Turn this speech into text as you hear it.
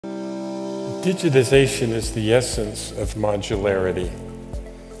Digitization is the essence of modularity.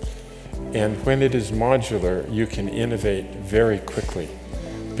 And when it is modular, you can innovate very quickly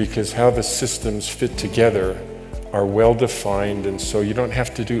because how the systems fit together are well defined, and so you don't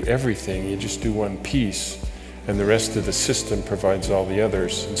have to do everything, you just do one piece and the rest of the system provides all the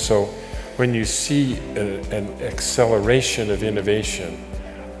others. And so when you see an acceleration of innovation,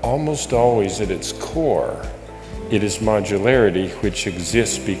 almost always at its core, it is modularity, which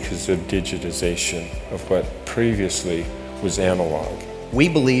exists because of digitization of what previously was analog. We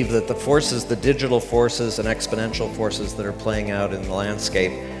believe that the forces, the digital forces and exponential forces that are playing out in the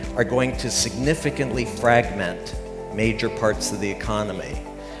landscape are going to significantly fragment major parts of the economy.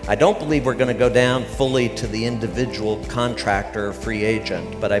 I don't believe we're going to go down fully to the individual contractor or free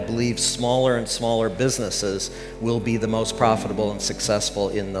agent, but I believe smaller and smaller businesses will be the most profitable and successful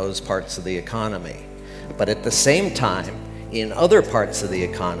in those parts of the economy. But at the same time, in other parts of the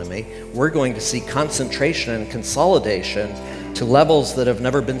economy, we're going to see concentration and consolidation to levels that have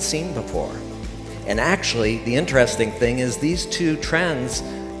never been seen before. And actually, the interesting thing is these two trends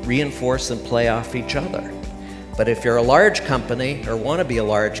reinforce and play off each other. But if you're a large company or want to be a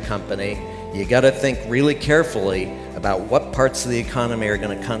large company, you got to think really carefully about what parts of the economy are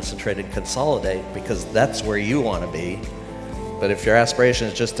going to concentrate and consolidate, because that's where you want to be. But if your aspiration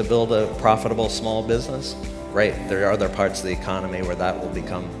is just to build a profitable small business, right, there are other parts of the economy where that will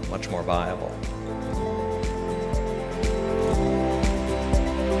become much more viable.